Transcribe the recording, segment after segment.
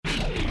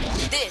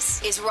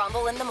This is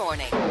Rumble in the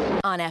Morning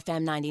on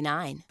FM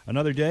 99.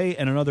 Another day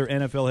and another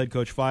NFL head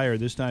coach fired.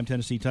 This time,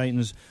 Tennessee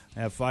Titans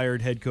have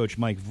fired head coach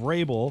Mike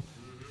Vrabel.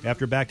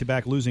 After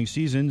back-to-back losing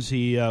seasons,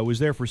 he was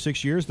there for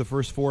 6 years. The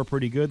first 4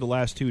 pretty good, the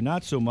last 2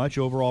 not so much.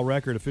 Overall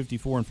record of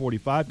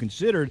 54-45,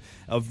 considered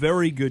a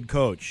very good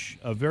coach.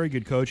 A very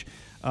good coach.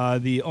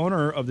 The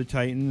owner of the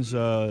Titans,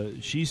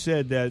 she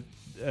said that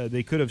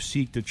they could have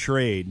sought a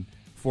trade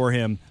for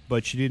him,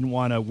 but she didn't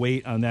want to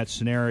wait on that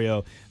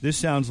scenario. This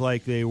sounds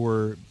like they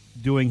were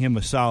doing him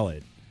a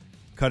solid,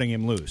 cutting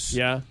him loose.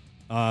 Yeah.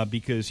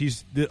 Because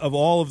he's of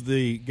all of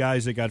the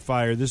guys that got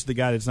fired, this is the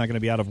guy that's not going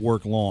to be out of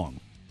work long.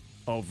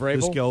 Oh,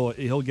 Vrabel?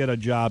 He'll get a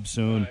job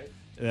soon.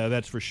 Right.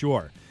 That's for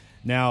sure.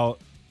 Now,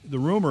 the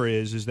rumor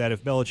is that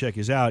if Belichick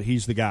is out,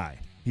 he's the guy.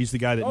 He's the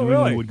guy that New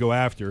England would go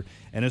after.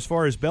 And as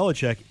far as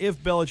Belichick,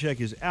 if Belichick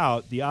is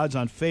out, the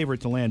odds-on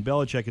favorite to land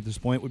Belichick at this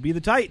point would be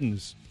the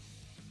Titans,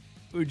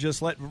 who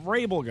just let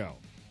Vrabel go.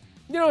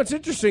 You know, it's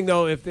interesting,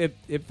 though,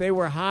 if they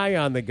were high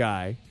on the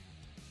guy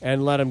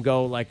and let him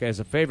go like as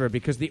a favorite,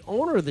 because the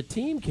owner of the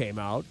team came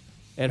out,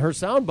 and her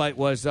soundbite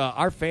was,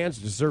 our fans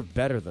deserve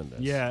better than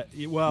this. Yeah,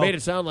 well... Made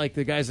it sound like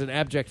the guy's an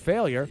abject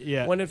failure,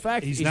 when in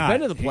fact he's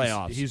been to the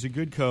playoffs. He's a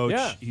good coach.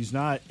 Yeah. He's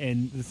not,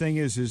 and the thing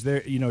is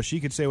there,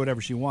 she could say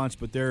whatever she wants,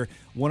 but they're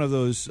one of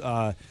those,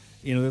 they're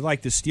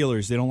like the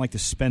Steelers. They don't like to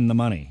spend the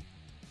money.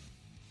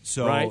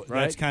 So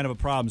that's kind of a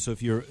problem. So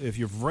if you're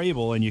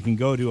Vrabel and you can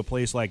go to a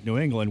place like New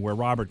England where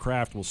Robert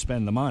Kraft will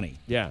spend the money,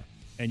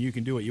 and you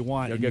can do what you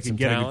want, and you can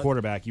get a good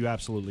quarterback, you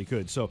absolutely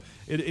could. So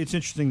it's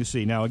interesting to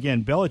see. Now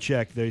again,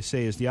 Belichick, they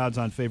say, is the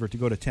odds-on favorite to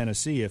go to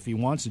Tennessee if he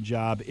wants a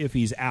job. If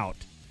he's out,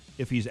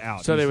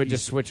 so they would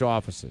just switch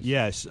offices.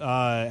 Yes.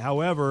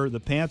 However, the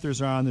Panthers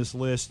are on this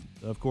list.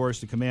 Of course,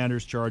 the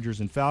Commanders,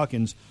 Chargers, and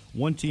Falcons.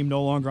 One team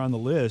no longer on the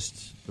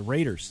list: the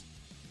Raiders.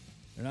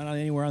 They're not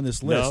anywhere on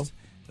this list.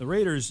 No. The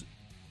Raiders.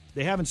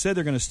 They haven't said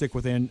they're going to stick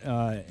with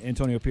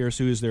Antonio Pierce,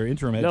 who is their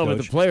interim head coach. No,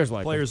 but the players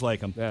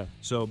like him. Yeah.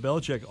 So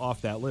Belichick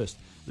off that list.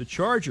 The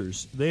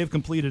Chargers, they have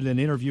completed an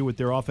interview with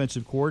their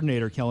offensive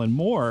coordinator, Kellen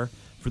Moore,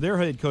 for their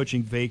head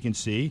coaching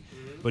vacancy.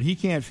 But he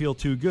can't feel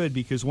too good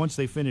because once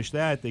they finished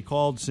that, they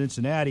called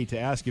Cincinnati to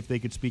ask if they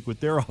could speak with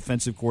their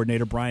offensive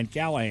coordinator, Brian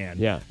Callahan.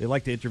 Yeah. They'd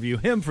like to interview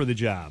him for the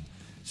job.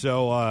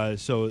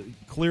 So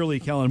clearly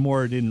Kellen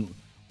Moore didn't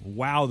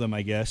wow them,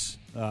 I guess,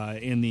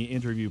 in the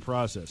interview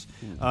process.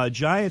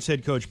 Giants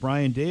head coach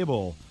Brian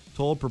Daboll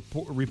told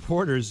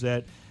reporters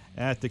that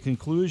at the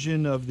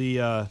conclusion of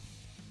the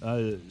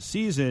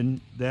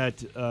season that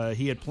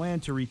he had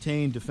planned to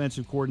retain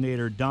defensive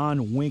coordinator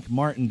Don Wink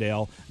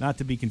Martindale, not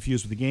to be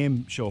confused with the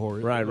game show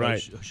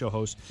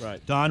host,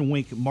 Don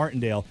Wink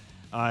Martindale.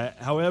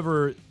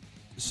 However,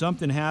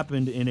 something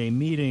happened in a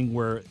meeting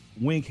where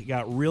Wink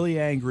got really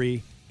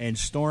angry and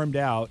stormed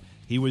out.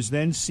 He was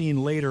then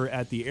seen later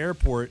at the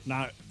airport,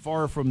 not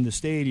far from the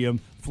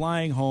stadium,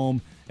 flying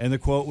home, and the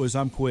quote was,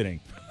 "I'm quitting."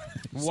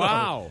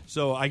 Wow.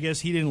 So I guess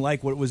he didn't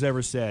like what was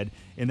ever said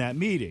in that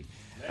meeting.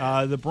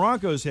 The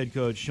Broncos head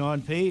coach,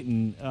 Sean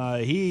Payton,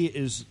 he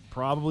is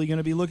probably going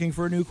to be looking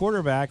for a new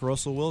quarterback.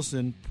 Russell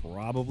Wilson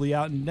probably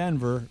out in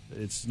Denver.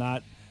 It's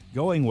not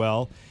going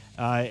well.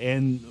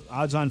 And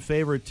odds-on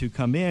favorite to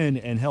come in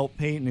and help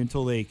Payton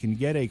until they can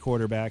get a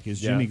quarterback is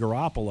Jimmy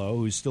Garoppolo,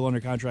 who's still under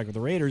contract with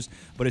the Raiders,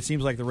 but it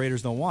seems like the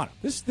Raiders don't want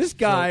him. This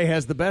guy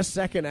has the best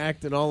second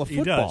act in all of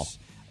football. He does.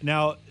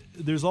 Now,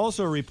 there's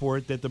also a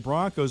report that the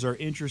Broncos are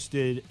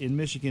interested in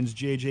Michigan's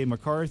J.J.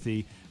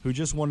 McCarthy, who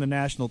just won the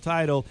national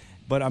title.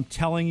 But I'm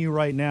telling you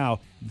right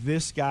now,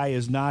 this guy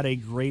is not a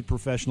great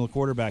professional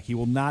quarterback. He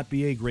will not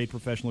be a great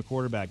professional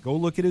quarterback. Go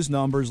look at his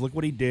numbers. Look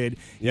what he did.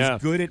 He's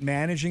good at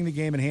managing the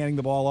game and handing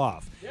the ball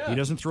off. Yeah. He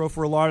doesn't throw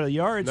for a lot of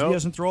yards. Nope. He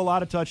doesn't throw a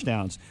lot of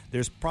touchdowns.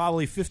 There's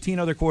probably 15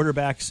 other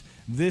quarterbacks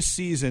this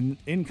season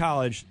in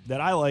college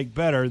that I like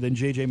better than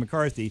J.J.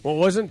 McCarthy. Well,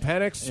 wasn't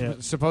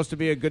Penix supposed to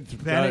be a good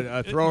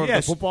thrower of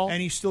the football? And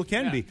he still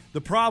can be.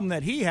 The problem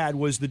that he had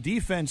was the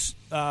defense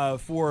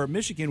for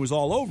Michigan was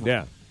all over him.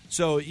 Yeah.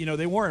 So,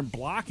 they weren't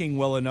blocking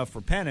well enough for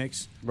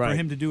Penix for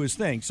him to do his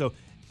thing. So,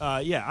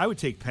 I would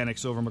take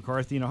Penix over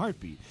McCarthy in a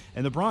heartbeat.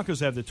 And the Broncos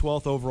have the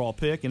 12th overall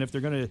pick, and if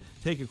they're going to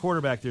take a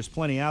quarterback, there's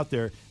plenty out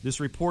there. This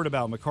report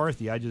about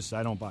McCarthy, I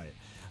don't buy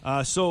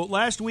it. So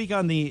last week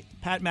on the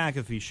Pat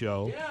McAfee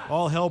show,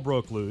 all hell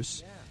broke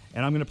loose,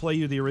 and I'm going to play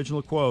you the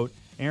original quote.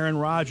 Aaron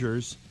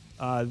Rodgers,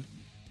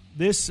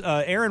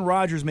 Aaron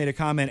Rodgers made a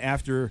comment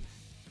after,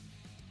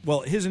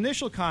 his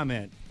initial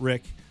comment,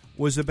 Rick,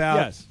 was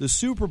about the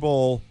Super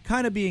Bowl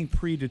kind of being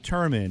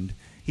predetermined.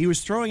 He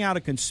was throwing out a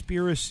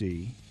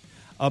conspiracy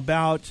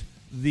about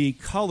the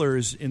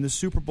colors in the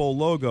Super Bowl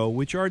logo,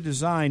 which are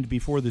designed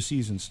before the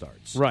season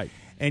starts. Right.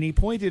 And he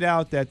pointed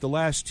out that the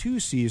last 2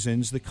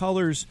 seasons, the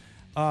colors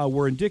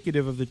were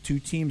indicative of the 2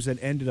 teams that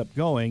ended up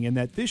going, and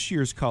that this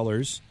year's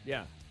colors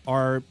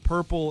are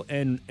purple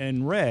and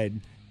red.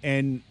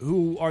 And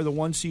who are the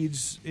 1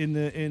 seeds in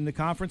the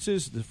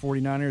conferences? The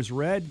 49ers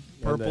red,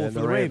 purple for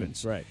the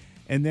Ravens. Right.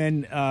 And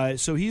then,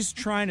 so he's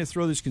trying to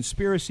throw this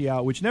conspiracy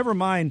out, which never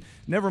mind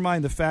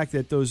the fact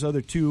that those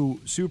other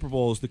 2 Super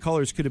Bowls, the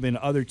colors could have been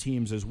other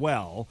teams as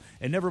well.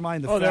 And never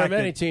mind the fact there are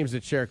many teams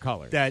that share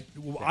colors.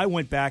 I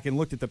went back and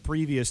looked at the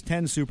previous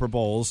 10 Super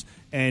Bowls,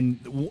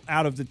 and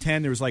out of the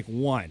 10, there was like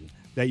 1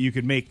 that you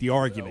could make the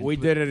argument. We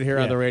did it here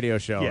on the radio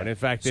show. And in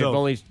fact, they've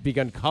only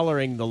begun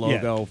coloring the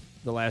logo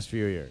the last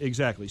few years.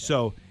 Exactly.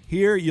 So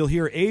here you'll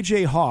hear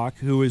A.J. Hawk,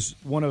 who is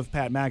one of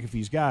Pat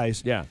McAfee's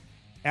guys. Yeah.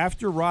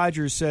 After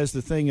Rodgers says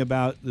the thing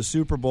about the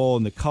Super Bowl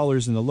and the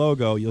colors and the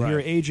logo, you'll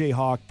hear A.J.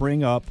 Hawk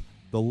bring up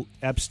the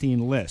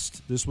Epstein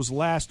list. This was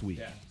last week.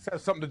 Yeah. Does that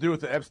have something to do with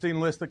the Epstein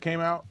list that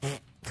came out?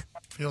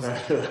 Feels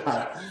like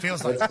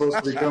That's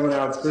supposed to be coming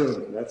out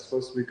soon.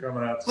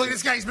 Look,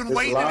 this guy's been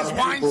waiting in his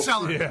wine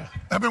cellar. Yeah.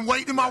 I've been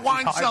waiting in my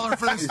wine cellar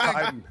for this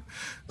thing.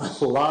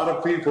 A lot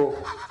of people,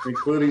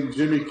 including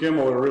Jimmy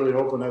Kimmel, are really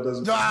hoping that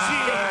doesn't.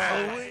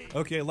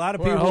 Okay, a lot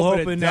of We're people hoping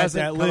hoping it that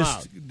doesn't that come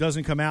list out.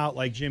 doesn't come out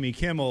like Jimmy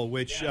Kimmel,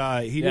 which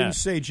he didn't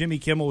say Jimmy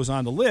Kimmel was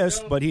on the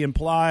list, but he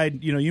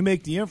implied, you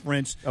make the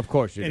inference. Of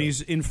course you and do.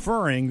 he's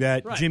inferring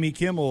that Jimmy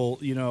Kimmel,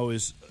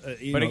 is.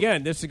 But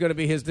again, this is going to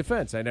be his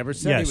defense. I never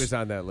said he was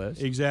on that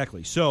list.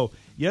 Exactly. So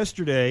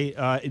yesterday,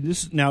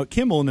 now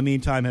Kimmel, in the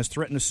meantime, has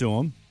threatened to sue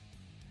him,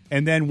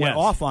 and then went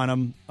off on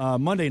him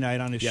Monday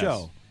night on his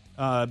show,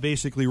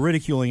 basically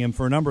ridiculing him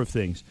for a number of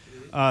things.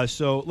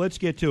 So let's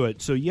get to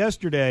it. So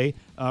yesterday,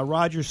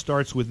 Rodgers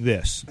starts with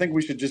this. I think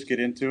we should just get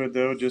into it,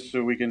 though, just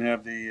so we can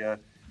have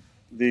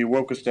the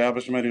woke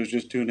establishment who's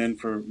just tuned in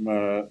for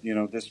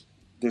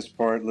this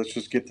part. Let's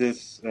just get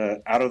this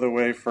out of the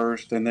way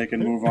first, then they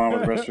can move on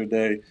with the rest of the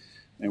day,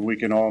 and we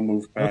can all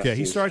move past. Okay,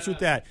 he starts with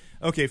that.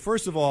 Okay,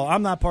 first of all,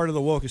 I'm not part of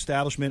the woke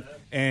establishment,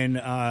 and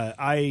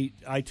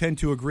I tend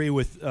to agree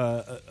with.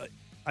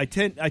 I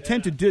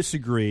tend to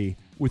disagree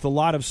with a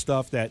lot of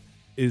stuff that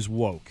is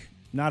woke.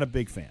 Not a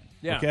big fan.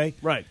 Yeah, okay,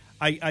 right.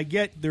 I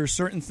get there are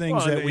certain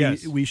things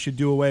that we should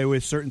do away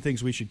with, certain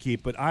things we should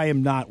keep, but I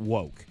am not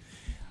woke.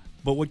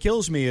 But what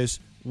kills me is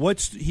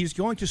he's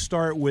going to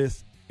start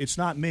with. It's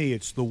not me,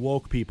 it's the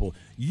woke people.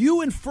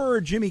 You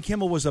inferred Jimmy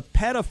Kimmel was a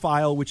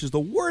pedophile, which is the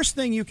worst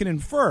thing you can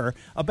infer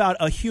about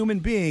a human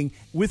being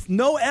with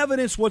no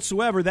evidence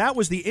whatsoever. That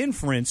was the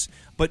inference.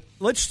 But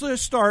let's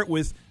just start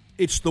with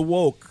it's the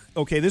woke.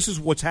 Okay, this is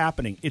what's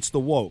happening. It's the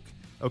woke.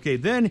 Okay,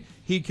 then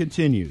he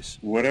continues.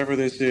 Whatever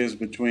this is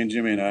between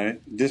Jimmy and I,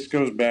 this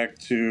goes back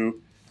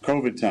to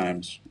COVID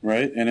times,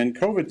 right? And in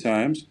COVID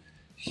times,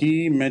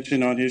 he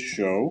mentioned on his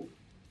show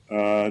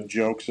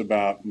jokes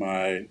about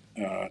my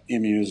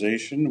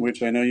immunization,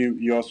 which I know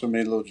you also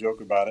made a little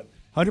joke about it.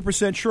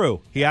 100%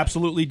 true. He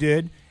absolutely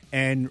did,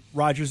 and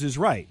Rodgers is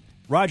right.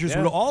 Rodgers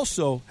would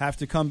also have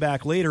to come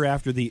back later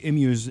after the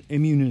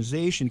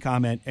immunization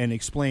comment and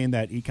explain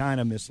that he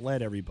kind of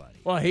misled everybody.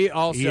 Well, he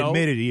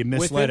admitted he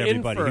misled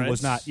everybody. Inference, he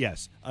was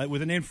not,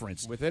 with an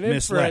inference. With an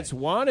inference,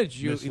 wanted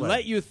you,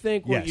 let you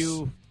think what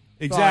you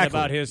thought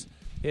about his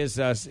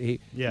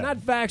not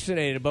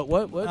vaccinated, but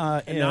what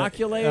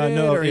inoculated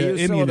or he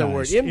used some other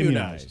word,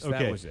 immunized. Okay.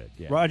 That was it.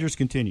 Yeah. Rodgers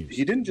continues.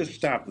 He didn't just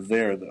stop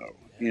there, though.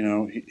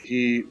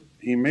 He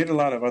made a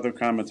lot of other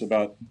comments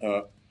about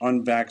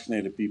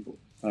unvaccinated people,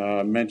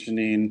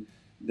 mentioning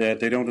that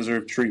they don't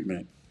deserve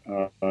treatment.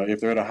 If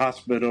they're at a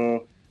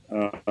hospital,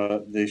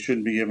 they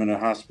shouldn't be given a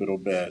hospital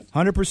bed.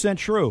 100%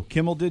 true.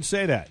 Kimmel did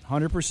say that.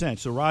 100%.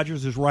 So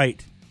Rodgers is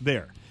right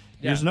there.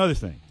 Here's another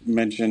thing.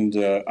 Mentioned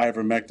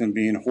ivermectin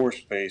being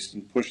horse-based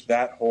and pushed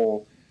that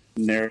whole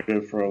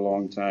narrative for a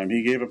long time.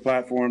 He gave a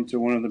platform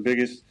to one of the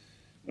biggest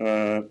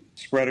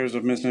spreaders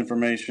of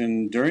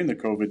misinformation during the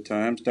COVID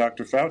times,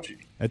 Dr. Fauci.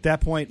 At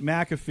that point,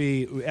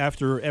 McAfee,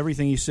 after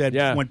everything he said,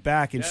 went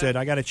back and said,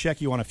 I got to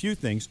check you on a few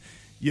things.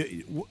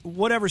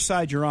 Whatever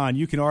side you're on,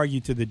 you can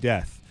argue to the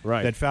death.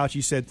 Right. That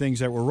Fauci said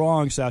things that were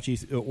wrong,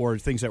 or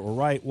things that were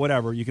right,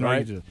 whatever. You can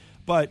argue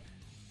to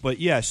But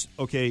yes,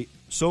 okay,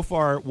 so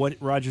far what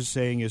Rodgers is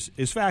saying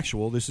is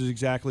factual. This is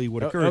exactly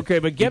what occurred. Okay,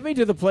 but get me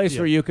to the place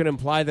where you can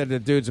imply that the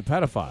dude's a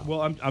pedophile.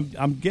 Well,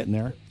 I'm getting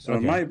there. So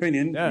in my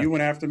opinion, you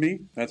went after me.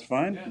 That's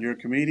fine. Yeah. You're a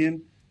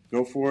comedian.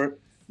 Go for it.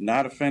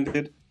 Not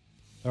offended.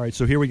 All right,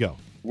 so here we go.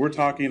 We're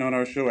talking on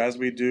our show, as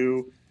we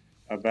do,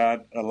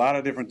 about a lot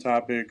of different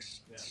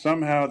topics. Yeah.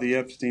 Somehow the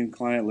Epstein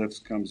client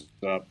list comes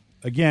up.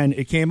 Again,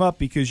 it came up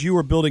because you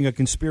were building a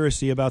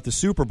conspiracy about the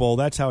Super Bowl.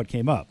 That's how it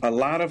came up. A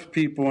lot of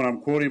people, and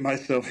I'm quoting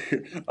myself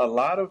here, a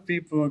lot of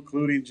people,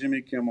 including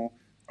Jimmy Kimmel,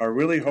 are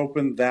really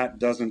hoping that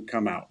doesn't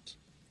come out.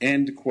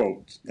 End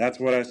quote. That's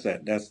what I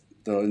said. That's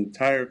the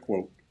entire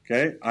quote.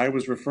 Okay? I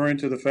was referring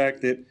to the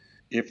fact that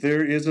if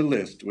there is a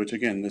list, which,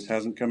 again, this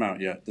hasn't come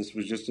out yet. This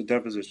was just a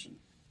deposition,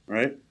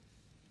 right?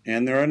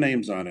 And there are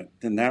names on it.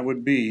 Then that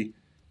would be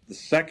the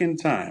second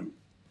time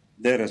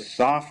that a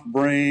soft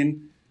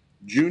brain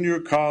junior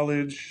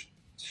college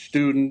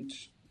student,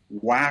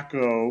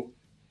 wacko,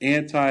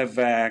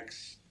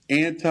 anti-vax,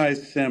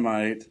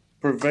 anti-Semite,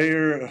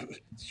 purveyor,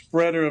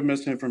 spreader of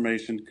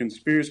misinformation,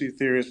 conspiracy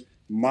theorist,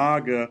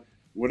 MAGA,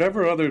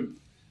 whatever other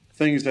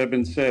things have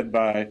been said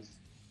by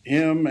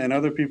him and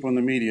other people in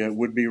the media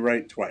would be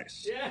right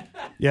twice.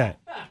 Yeah.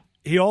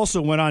 he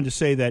also went on to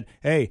say that,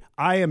 hey,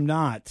 I am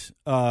not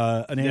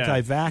an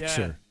anti-vaxxer.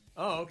 Yeah.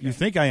 Oh, okay. You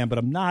think I am, but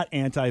I'm not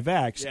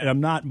anti-vax, and I'm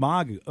not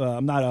MAGA.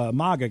 I'm not a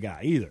MAGA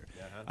guy either.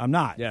 I'm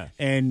not. Yeah.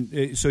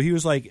 And so he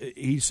was like,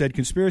 he said,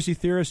 conspiracy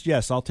theorist,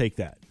 yes, I'll take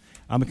that.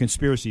 I'm a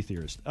conspiracy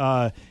theorist.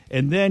 And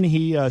then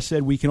he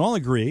said, we can all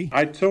agree.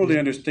 I totally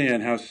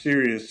understand how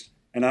serious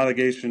an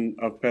allegation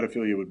of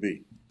pedophilia would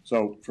be.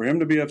 So for him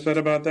to be upset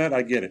about that,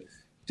 I get it.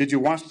 Did you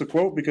watch the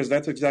quote? Because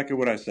that's exactly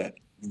what I said.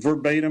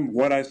 Verbatim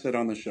what I said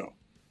on the show.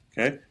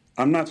 Okay?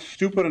 I'm not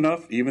stupid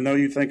enough, even though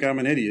you think I'm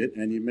an idiot,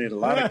 and you made a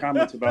lot of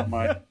comments about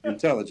my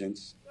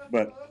intelligence,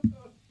 but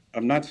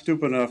I'm not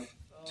stupid enough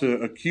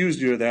to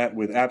accuse you of that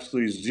with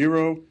absolutely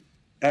zero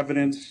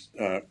evidence,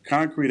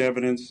 concrete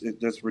evidence.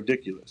 That's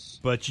ridiculous.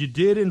 But you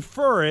did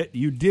infer it.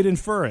 You did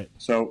infer it.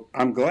 So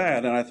I'm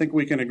glad, and I think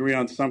we can agree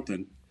on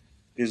something,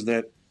 is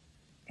that,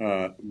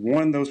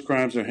 one, those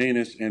crimes are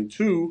heinous, and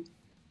two,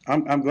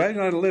 I'm glad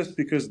you're on the list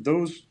because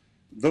those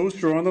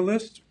who are on the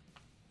list,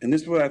 and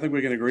this is what I think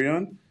we can agree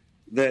on,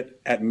 that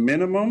at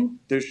minimum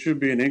there should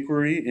be an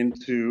inquiry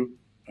into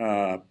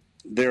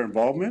their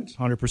involvement,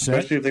 100%,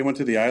 especially if they went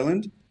to the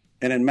island,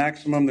 and at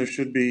maximum there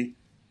should be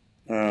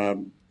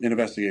an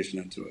investigation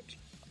into it.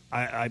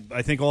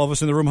 I think all of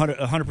us in the room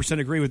 100%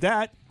 agree with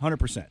that.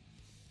 100%.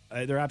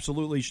 There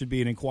absolutely should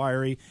be an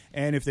inquiry,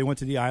 and if they went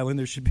to the island,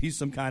 there should be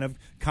some kind of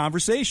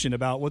conversation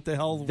about what the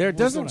hell. There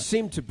doesn't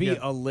seem to be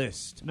a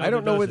list. No, I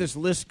don't know there where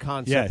doesn't. this list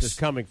concept is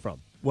coming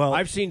from. Well,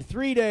 I've seen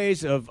 3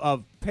 days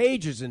of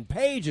pages and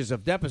pages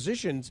of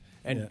depositions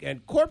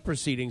and court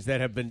proceedings that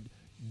have been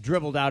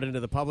dribbled out into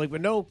the public, but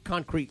no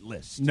concrete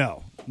list.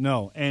 No.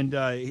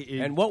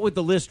 And what would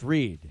the list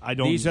read?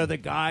 These are the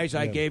guys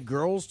I gave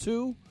girls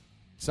to.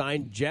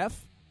 Signed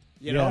Jeff.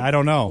 You know, I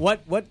don't know.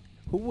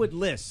 Who would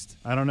list?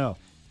 I don't know.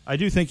 I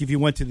do think if you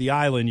went to the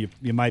island,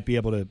 you might be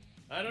able to.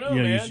 I don't know,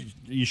 man.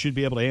 You should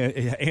be able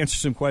to answer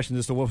some questions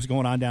as to what was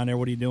going on down there.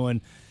 What are you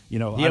doing? He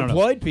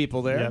employed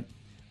people there.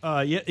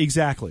 Yeah,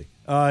 exactly.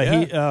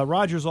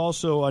 Rodgers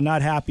also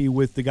not happy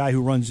with the guy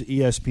who runs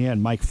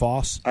ESPN, Mike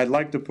Foss. I'd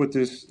like to put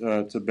this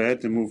to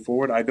bed to move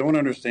forward. I don't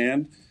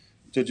understand,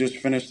 to just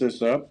finish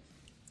this up.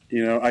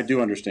 I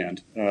do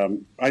understand.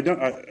 But I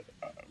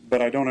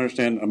don't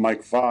understand a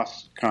Mike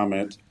Foss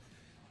comment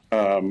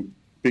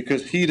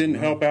because he didn't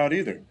help out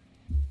either.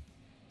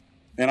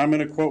 And I'm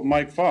going to quote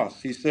Mike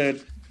Foss. He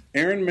said,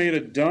 Aaron made a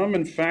dumb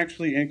and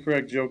factually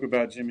incorrect joke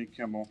about Jimmy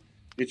Kimmel.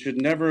 It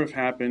should never have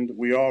happened.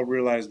 We all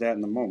realized that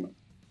in the moment.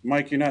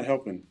 Mike, you're not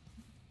helping.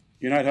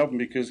 You're not helping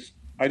because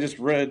I just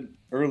read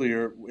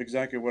earlier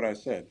exactly what I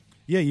said.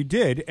 Yeah, you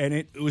did, and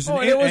it was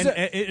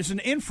it's an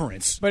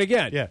inference. But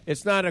again,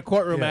 it's not a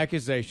courtroom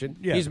accusation.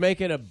 Yeah. He's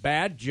making a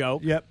bad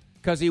joke. Yep.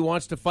 Because he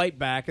wants to fight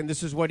back, and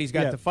this is what he's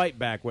got to fight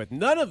back with.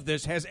 None of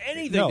this has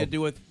anything to do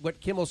with what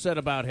Kimmel said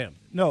about him.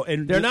 No,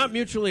 and they're not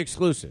mutually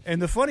exclusive.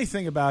 And the funny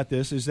thing about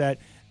this is that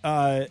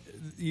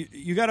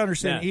you got to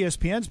understand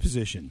ESPN's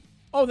position.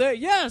 Oh,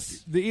 yes.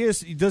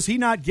 Does he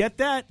not get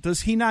that?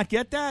 Does he not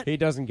get that? He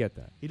doesn't get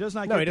that. He does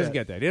not. No, he doesn't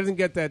get that. He doesn't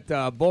get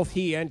that. Both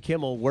he and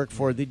Kimmel work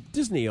for the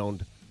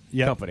Disney-owned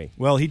company.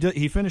 Well,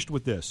 he finished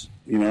with this.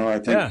 I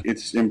think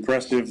it's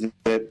impressive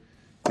that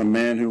a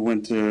man who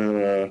went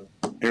to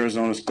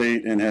Arizona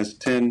State and has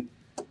 10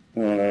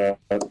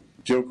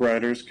 joke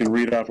writers can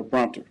read off a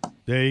prompter.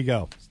 There you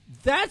go.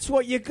 That's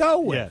what you go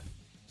with. Yeah.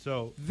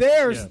 So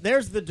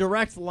there's the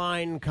direct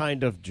line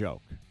kind of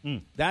joke.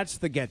 That's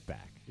the get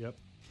back. Yep.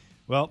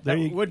 Well,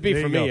 would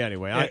be for me go.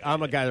 anyway.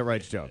 I'm a guy that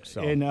writes jokes.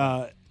 So. And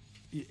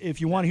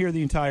if you want to hear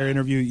the entire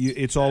interview,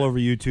 it's all over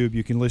YouTube.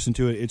 You can listen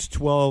to it. It's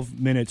 12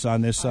 minutes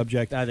on this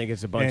subject. I think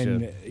it's a bunch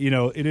of...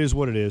 it is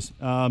what it is.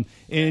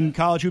 In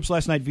college hoops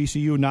last night,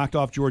 VCU knocked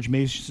off George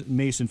Mason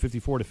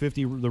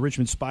 54-50. The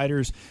Richmond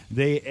Spiders,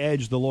 they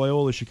edged the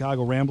Loyola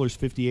Chicago Ramblers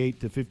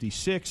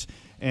 58-56.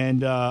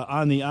 And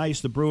on the ice,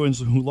 the Bruins,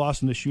 who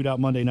lost in the shootout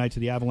Monday night to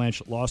the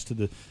Avalanche, lost to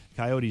the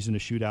Coyotes in a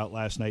shootout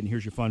last night. And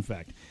here's your fun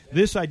fact.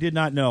 This I did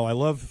not know. I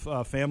love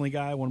Family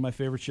Guy, one of my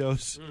favorite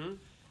shows. Mm-hmm.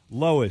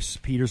 Lois,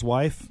 Peter's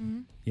wife,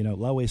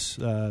 Lois,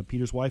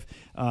 Peter's wife,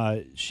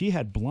 she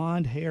had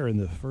blonde hair in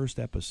the first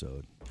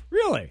episode.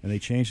 Really? And they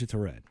changed it to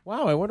red.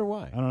 Wow, I wonder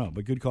why. I don't know,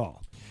 but good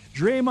call.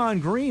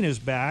 Draymond Green is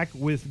back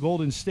with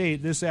Golden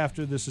State, this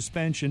after the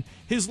suspension.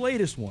 His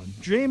latest one.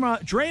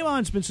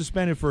 Draymond's been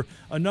suspended for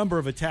a number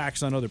of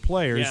attacks on other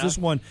players. Yeah. This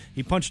one,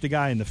 he punched a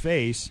guy in the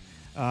face,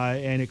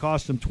 and it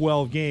cost him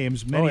 12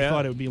 games. Many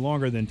thought it would be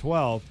longer than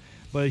 12.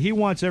 But he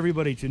wants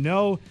everybody to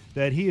know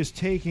that he is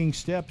taking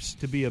steps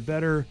to be a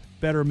better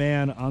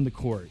man on the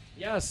court.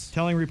 Yes.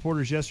 Telling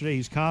reporters yesterday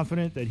he's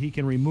confident that he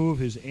can remove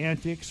his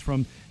antics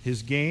from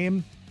his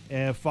game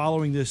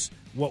following this,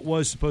 what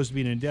was supposed to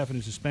be an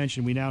indefinite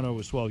suspension. We now know it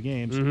was 12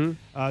 games.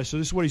 Mm-hmm. So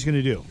this is what he's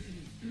going to do.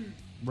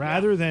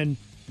 Rather than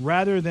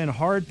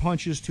hard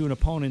punches to an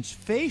opponent's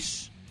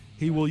face,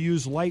 he will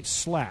use light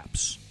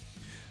slaps.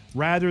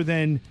 Rather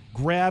than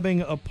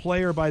grabbing a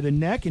player by the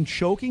neck and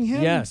choking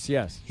him,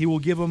 he will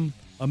give him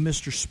a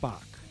Mr.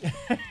 Spock.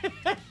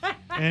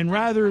 And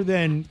rather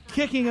than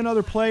kicking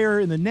another player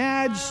in the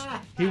nads,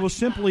 he will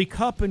simply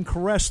cup and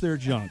caress their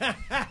junk.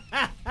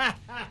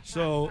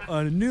 So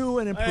a new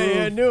and improved.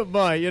 Hey, new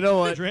boy, you know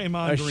what?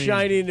 Draymond a Green.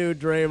 shiny new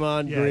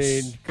Draymond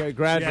Yes. Green.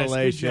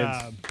 Congratulations.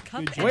 Yes,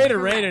 good job. Way to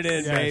rein it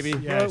in, Yes, baby.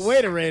 yes.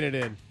 Way to rein it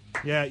in.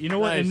 Yeah, you know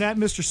what? Nice. And that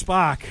Mr.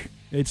 Spock,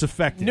 it's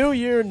effective. New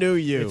year, new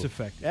you. It's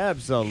effective.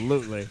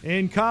 Absolutely.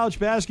 In college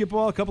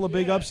basketball, a couple of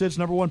big upsets.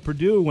 Number one,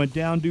 Purdue went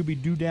down,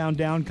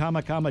 down,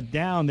 comma,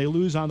 down. They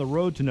lose on the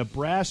road to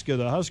Nebraska.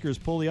 The Huskers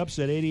pull the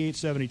upset,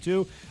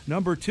 88-72.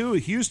 Number two,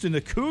 Houston,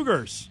 the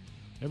Cougars.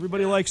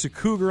 Everybody likes a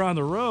Cougar on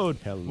the road.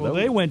 Hello. Well,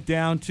 they went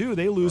down, too.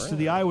 They lose to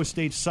the Iowa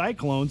State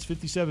Cyclones,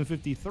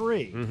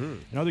 57-53.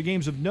 In other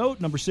games of note,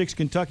 number 6,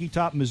 Kentucky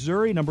topped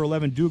Missouri. Number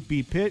 11, Duke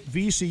beat Pitt.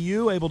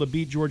 VCU able to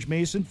beat George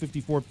Mason,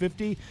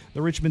 54-50.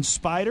 The Richmond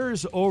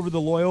Spiders over the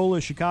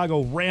Loyola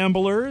Chicago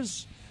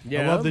Ramblers.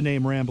 Yeah. I love the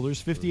name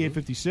Ramblers,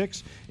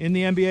 58-56. In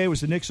the NBA, it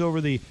was the Knicks over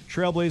the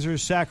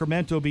Trailblazers.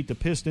 Sacramento beat the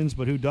Pistons,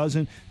 but who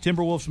doesn't?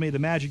 Timberwolves made the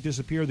Magic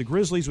disappear. The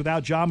Grizzlies,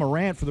 without Ja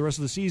Morant for the rest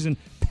of the season,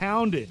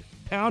 pounded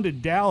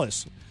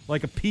Dallas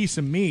like a piece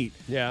of meat.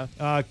 Yeah.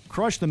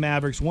 Crushed the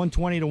Mavericks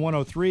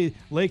 120-103.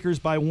 Lakers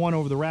by 1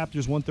 over the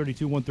Raptors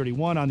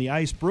 132-131 on the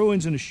ice.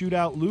 Bruins in a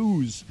shootout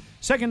lose.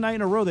 Second night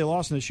in a row they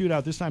lost in the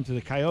shootout, this time to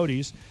the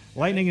Coyotes.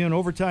 Lightning in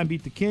overtime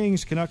beat the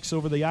Kings. Canucks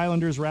over the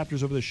Islanders.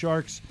 Raptors over the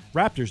Sharks.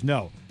 Raptors,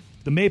 no.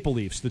 The Maple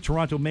Leafs, the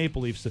Toronto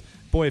Maple Leafs.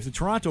 Boy, if the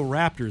Toronto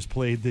Raptors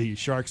played the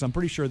Sharks, I'm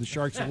pretty sure the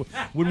Sharks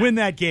would win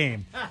that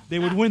game. They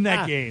would win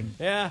that game.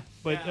 Yeah.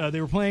 But they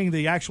were playing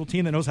the actual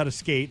team that knows how to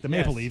skate, the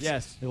Maple Leafs.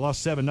 Yes. They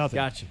lost 7-0.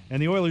 Gotcha. And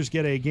the Oilers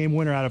get a game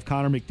winner out of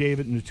Connor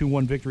McDavid in a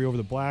 2-1 victory over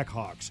the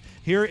Blackhawks.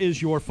 Here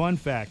is your fun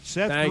fact.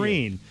 Seth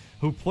Green,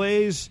 who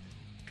plays,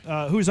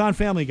 who's on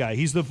Family Guy,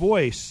 he's the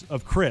voice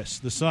of Chris,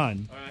 the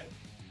son. All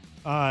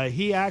right.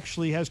 He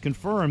actually has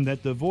confirmed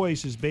that the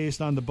voice is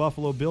based on the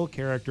Buffalo Bill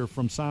character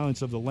from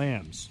Silence of the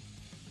Lambs.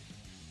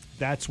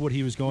 That's what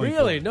he was going for.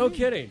 Really? No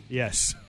kidding. Yes.